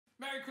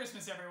Merry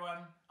Christmas everyone,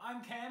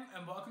 I'm Cam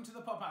and welcome to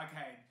the Pop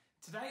Arcade.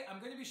 Today I'm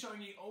going to be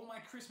showing you all my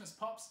Christmas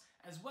pops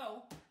as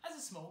well as a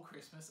small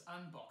Christmas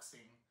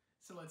unboxing.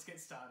 So let's get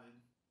started.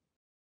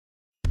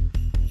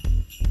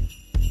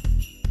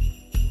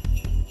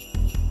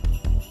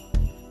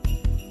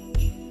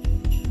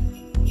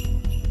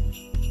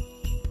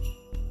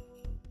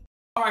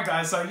 Alright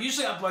guys, so I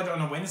usually upload it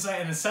on a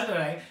Wednesday and a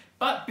Saturday,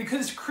 but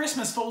because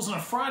Christmas falls on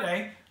a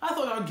Friday, I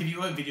thought I would give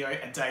you a video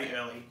a day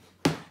early.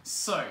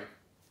 So,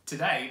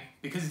 today,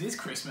 because it is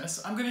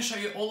Christmas, I'm going to show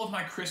you all of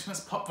my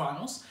Christmas pop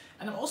vinyls,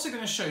 and I'm also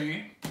going to show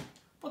you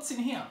what's in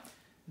here.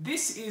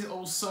 This is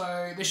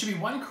also, there should be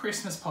one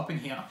Christmas pop in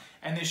here,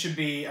 and there should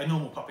be a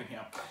normal pop in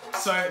here.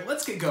 So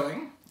let's get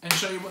going and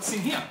show you what's in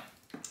here.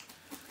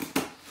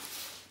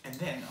 And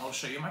then I'll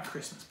show you my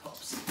Christmas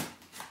pops.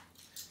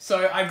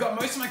 So I've got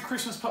most of my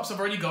Christmas pops I've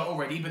already got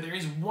already, but there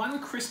is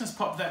one Christmas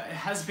pop that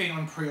has been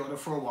on pre-order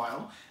for a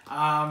while.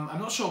 I'm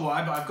not sure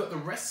why, but I've got the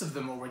rest of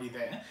them already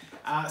there.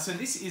 So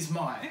this is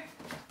my,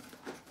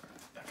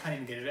 I can't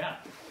even get it out.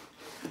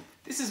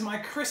 This is my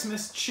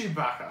Christmas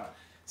Chewbacca.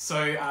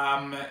 So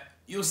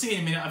you'll see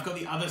in a minute, I've got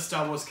the other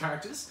Star Wars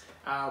characters,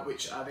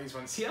 which are these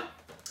ones here.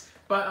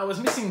 But I was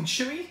missing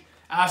Chewie,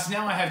 so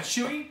now I have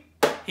Chewie.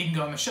 He can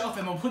go on the shelf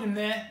and we'll put him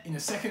there in a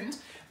second.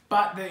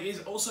 But there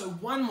is also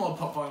one more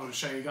pop vinyl to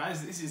show you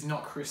guys. This is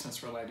not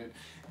Christmas related.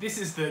 This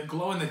is the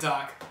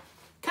glow-in-the-dark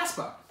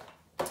Casper.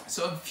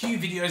 So a few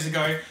videos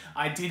ago,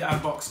 I did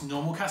unbox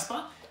normal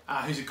Casper,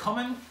 who's a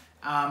common,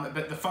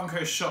 but the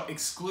Funko shop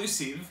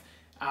exclusive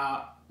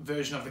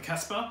version of the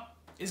Casper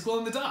is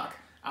glow-in-the-dark.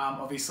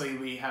 Obviously,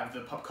 we have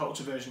the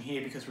Popcultcha version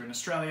here because we're in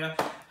Australia.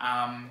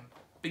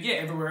 But yeah,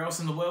 everywhere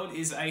else in the world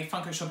is a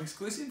Funko shop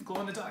exclusive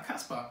glow-in-the-dark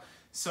Casper.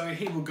 So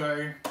here we'll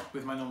go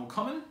with my normal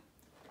common.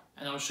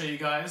 And I'll show you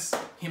guys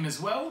him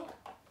as well.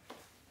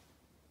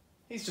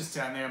 He's just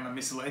down there on my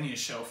miscellaneous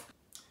shelf.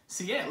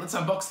 So yeah, let's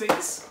unbox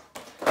these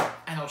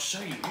and I'll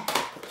show you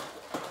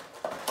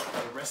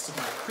the rest of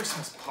my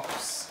Christmas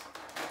pops.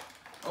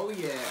 Oh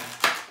yeah.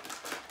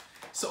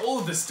 So all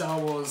of the Star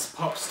Wars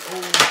pops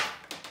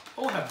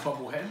all have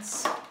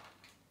bobbleheads.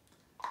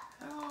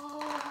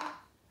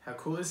 How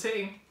cool is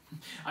he?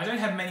 I don't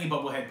have many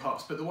bobblehead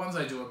pops, but the ones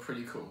I do are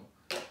pretty cool.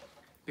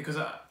 Because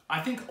I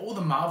think all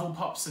the Marvel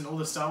pops and all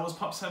the Star Wars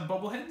pops have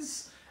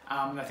bobbleheads.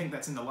 And I think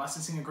that's in the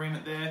licensing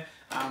agreement there.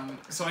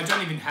 So I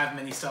don't even have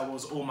many Star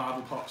Wars or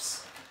Marvel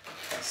pops.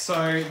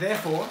 So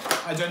therefore,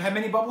 I don't have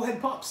many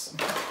bobblehead pops.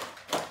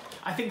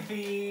 I think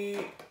the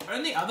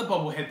only other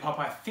bobblehead pop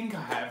I think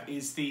I have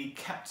is the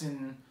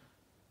Captain...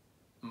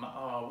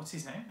 what's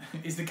his name?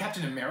 Is the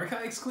Captain America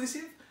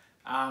exclusive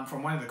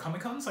from one of the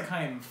Comic-Cons. I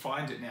can't even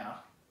find it now.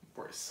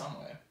 Or it's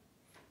somewhere.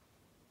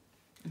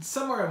 It's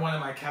somewhere in one of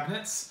my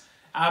cabinets.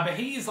 But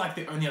he is like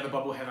the only other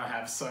bobblehead I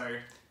have, so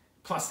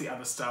plus the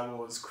other Star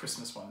Wars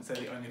Christmas ones. They're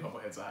the only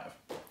bobbleheads I have.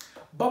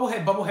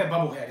 Bobblehead, bobblehead,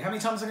 bobblehead. How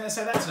many times am I going to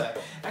say that today?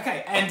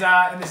 Okay,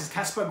 and this is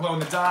Casper, glow in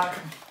the dark.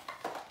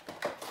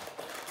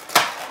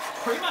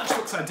 Pretty much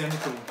looks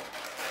identical.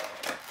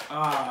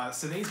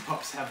 So these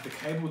pops have the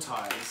cable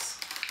ties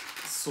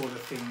sort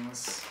of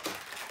things.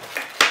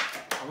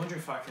 I wonder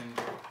if I can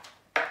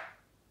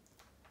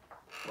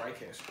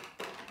break it.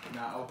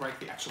 No, I'll break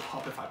the actual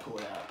pop if I pull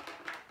it out.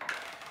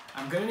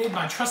 I'm going to need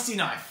my trusty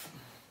knife.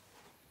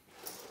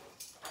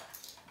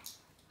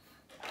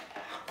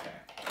 Okay.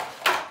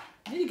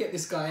 I need to get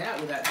this guy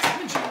out without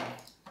damaging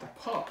the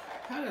pop.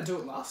 How did I do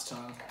it last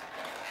time?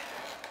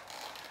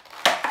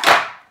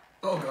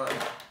 Oh god.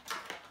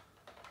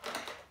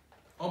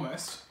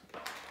 Almost.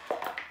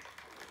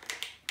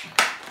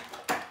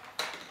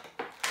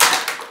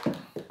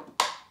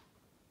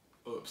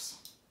 Oops.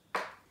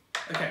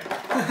 Okay.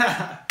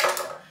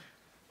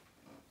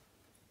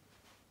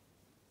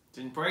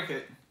 Didn't break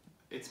it.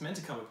 It's meant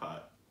to come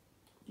apart.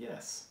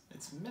 Yes,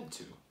 it's meant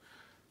to.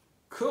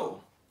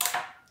 Cool.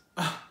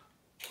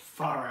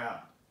 Far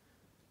out.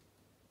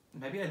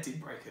 Maybe I did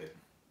break it.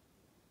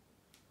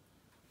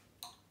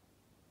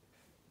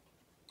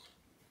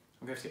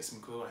 I'm going to get some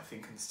glue, I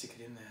think, and stick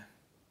it in there.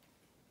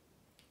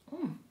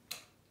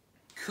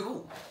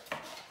 Cool.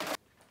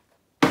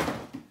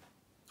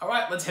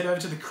 Alright, let's head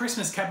over to the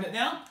Christmas cabinet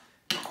now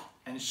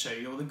and show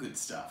you all the good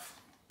stuff.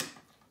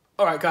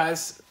 Alright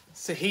guys,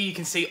 so here you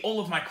can see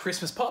all of my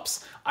Christmas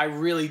pops. I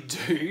really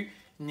do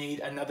need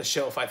another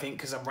shelf, I think,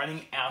 because I'm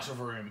running out of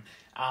room.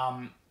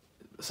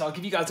 So I'll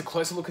give you guys a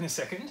closer look in a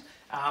second,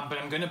 but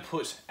I'm going to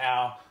put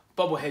our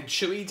bobblehead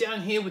Chewie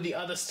down here with the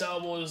other Star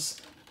Wars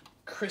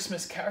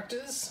Christmas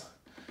characters.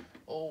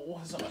 Oh,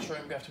 there's not much room,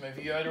 I'm going to have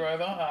to move Yoda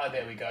over.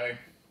 There we go.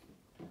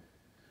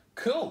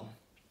 Cool.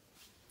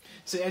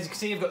 So as you can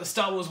see, I've got the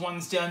Star Wars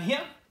ones down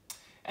here,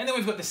 and then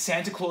we've got the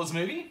Santa Claus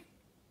movie.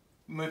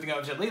 Moving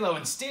over to Lilo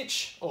and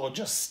Stitch, or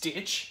just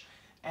Stitch.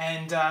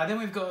 And then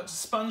we've got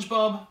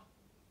SpongeBob.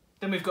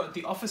 Then we've got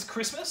The Office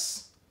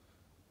Christmas.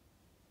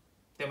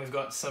 Then we've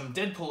got some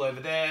Deadpool over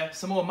there,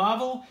 some more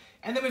Marvel.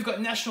 And then we've got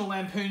National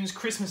Lampoon's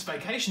Christmas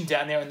Vacation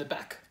down there in the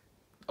back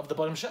of the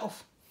bottom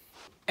shelf.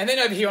 And then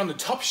over here on the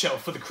top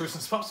shelf for the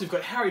Christmas Pops, we've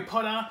got Harry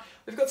Potter,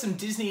 we've got some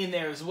Disney in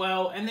there as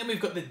well, and then we've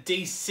got the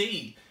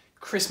DC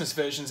Christmas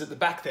versions at the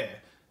back there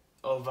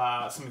of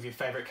some of your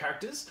favourite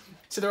characters.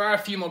 So there are a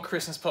few more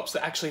Christmas Pops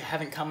that actually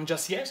haven't come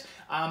just yet.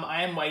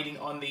 I am waiting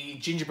on the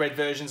gingerbread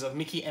versions of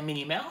Mickey and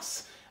Minnie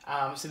Mouse.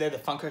 So they're the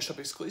Funko Shop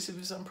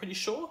exclusives, I'm pretty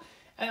sure.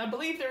 And I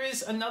believe there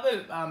is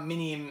another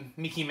Minnie and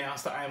Mickey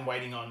Mouse that I am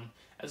waiting on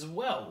as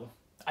well.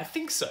 I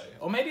think so.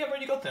 Or maybe I've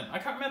already got them. I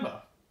can't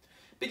remember.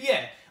 But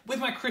yeah, with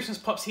my Christmas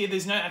Pops here,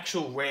 there's no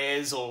actual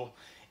rares or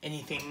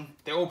anything.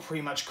 They're all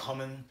pretty much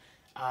common.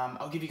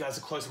 I'll give you guys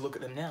a closer look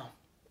at them now.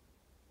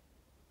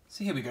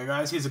 So here we go,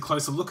 guys. Here's a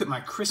closer look at my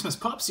Christmas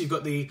Pops. You've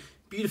got the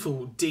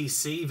beautiful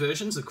DC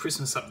versions of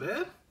Christmas up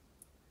there.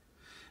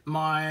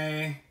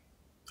 I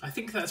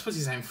think that's what's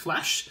his name,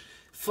 Flash.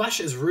 Flash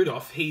as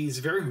Rudolph, he's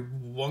very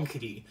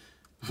wonkety,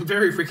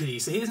 very rickety,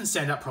 so he doesn't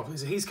stand up properly.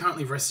 So he's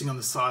currently resting on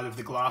the side of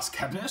the glass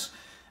cabinet.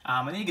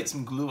 I need to get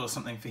some glue or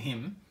something for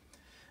him.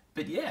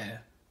 But yeah,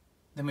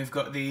 then we've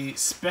got the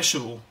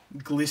special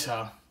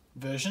glitter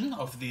version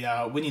of the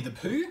Winnie the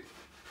Pooh,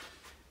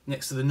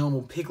 next to the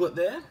normal Piglet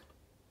there.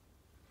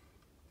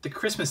 The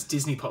Christmas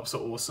Disney Pops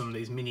are awesome,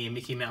 these Minnie and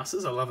Mickey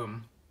Mouses, I love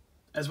them.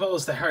 As well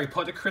as the Harry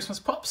Potter Christmas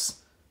Pops.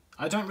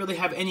 I don't really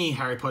have any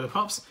Harry Potter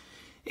Pops,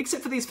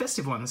 except for these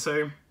festive ones,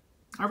 so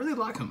I really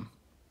like them.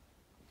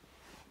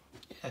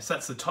 Yeah, so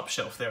that's the top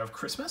shelf there of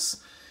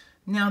Christmas.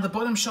 Now the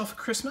bottom shelf of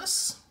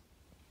Christmas.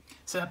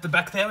 So up the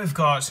back there we've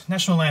got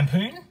National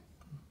Lampoon,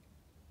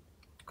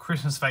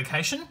 Christmas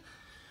Vacation.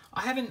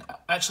 I haven't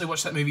actually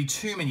watched that movie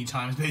too many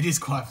times, but it is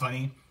quite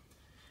funny.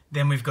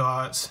 Then we've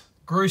got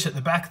Groot at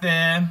the back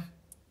there,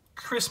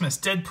 Christmas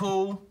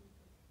Deadpool,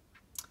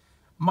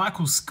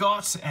 Michael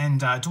Scott and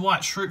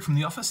Dwight Schrute from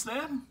The Office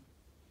there.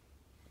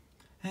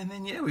 And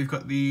then yeah, we've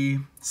got the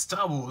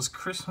Star Wars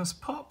Christmas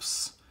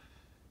Pops.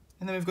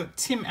 And then we've got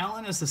Tim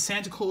Allen as the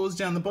Santa Claus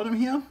down the bottom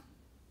here,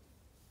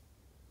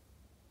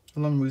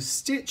 along with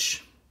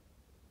Stitch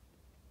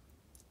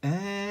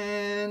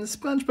and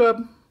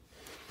SpongeBob.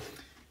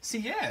 So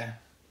yeah,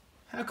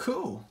 how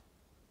cool.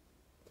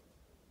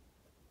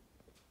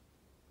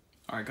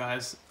 Alright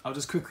guys, I'll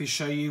just quickly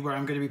show you where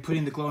I'm going to be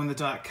putting the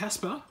glow-in-the-dark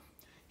Casper.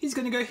 He's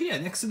going to go here,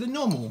 next to the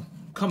normal,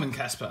 common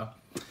Casper.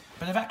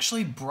 But I've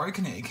actually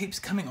broken it. It keeps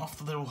coming off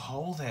the little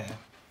hole there.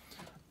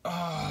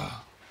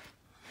 Oh,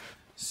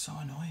 so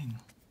annoying.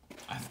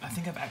 I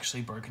think I've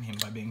actually broken him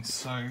by being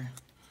so...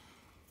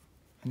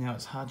 And now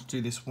it's hard to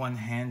do this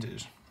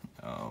one-handed.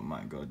 Oh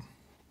my god.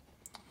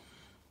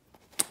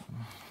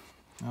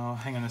 Oh,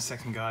 hang on a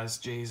second guys.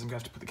 Jeez, I'm going to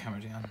have to put the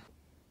camera down.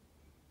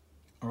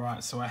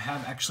 Alright, so I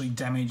have actually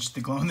damaged the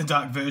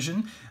glow-in-the-dark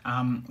version.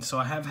 So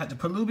I have had to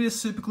put a little bit of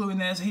super glue in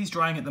there, so he's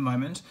drying at the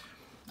moment.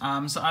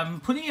 So I'm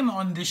putting him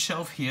on this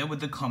shelf here with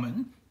the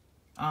common.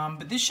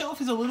 But this shelf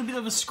is a little bit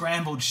of a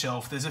scrambled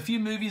shelf. There's a few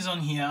movies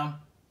on here.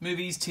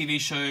 Movies, TV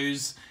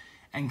shows,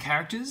 and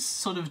characters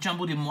sort of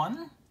jumbled in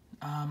one.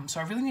 So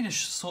I really need to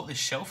sort this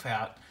shelf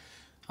out.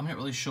 I'm not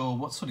really sure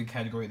what sort of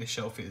category this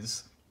shelf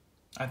is.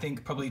 I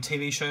think probably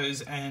TV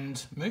shows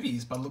and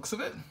movies by the looks of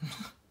it.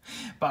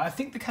 But I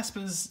think the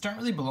Caspers don't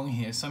really belong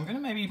here, so I'm going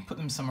to maybe put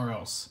them somewhere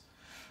else.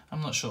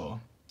 I'm not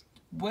sure.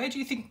 Where do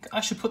you think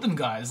I should put them,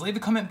 guys? Leave a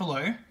comment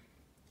below.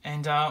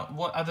 And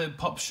what other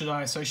Pops should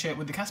I associate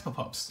with the Casper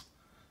Pops?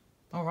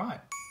 Alright.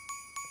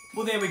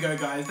 Well, there we go,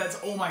 guys. That's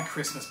all my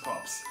Christmas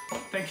Pops.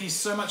 Thank you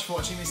so much for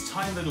watching this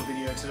tiny little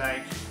video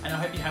today, and I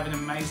hope you have an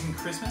amazing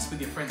Christmas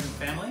with your friends and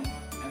family,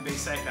 and be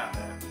safe out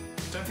there.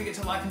 Don't forget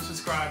to like and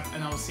subscribe,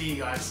 and I will see you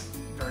guys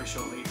very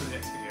shortly.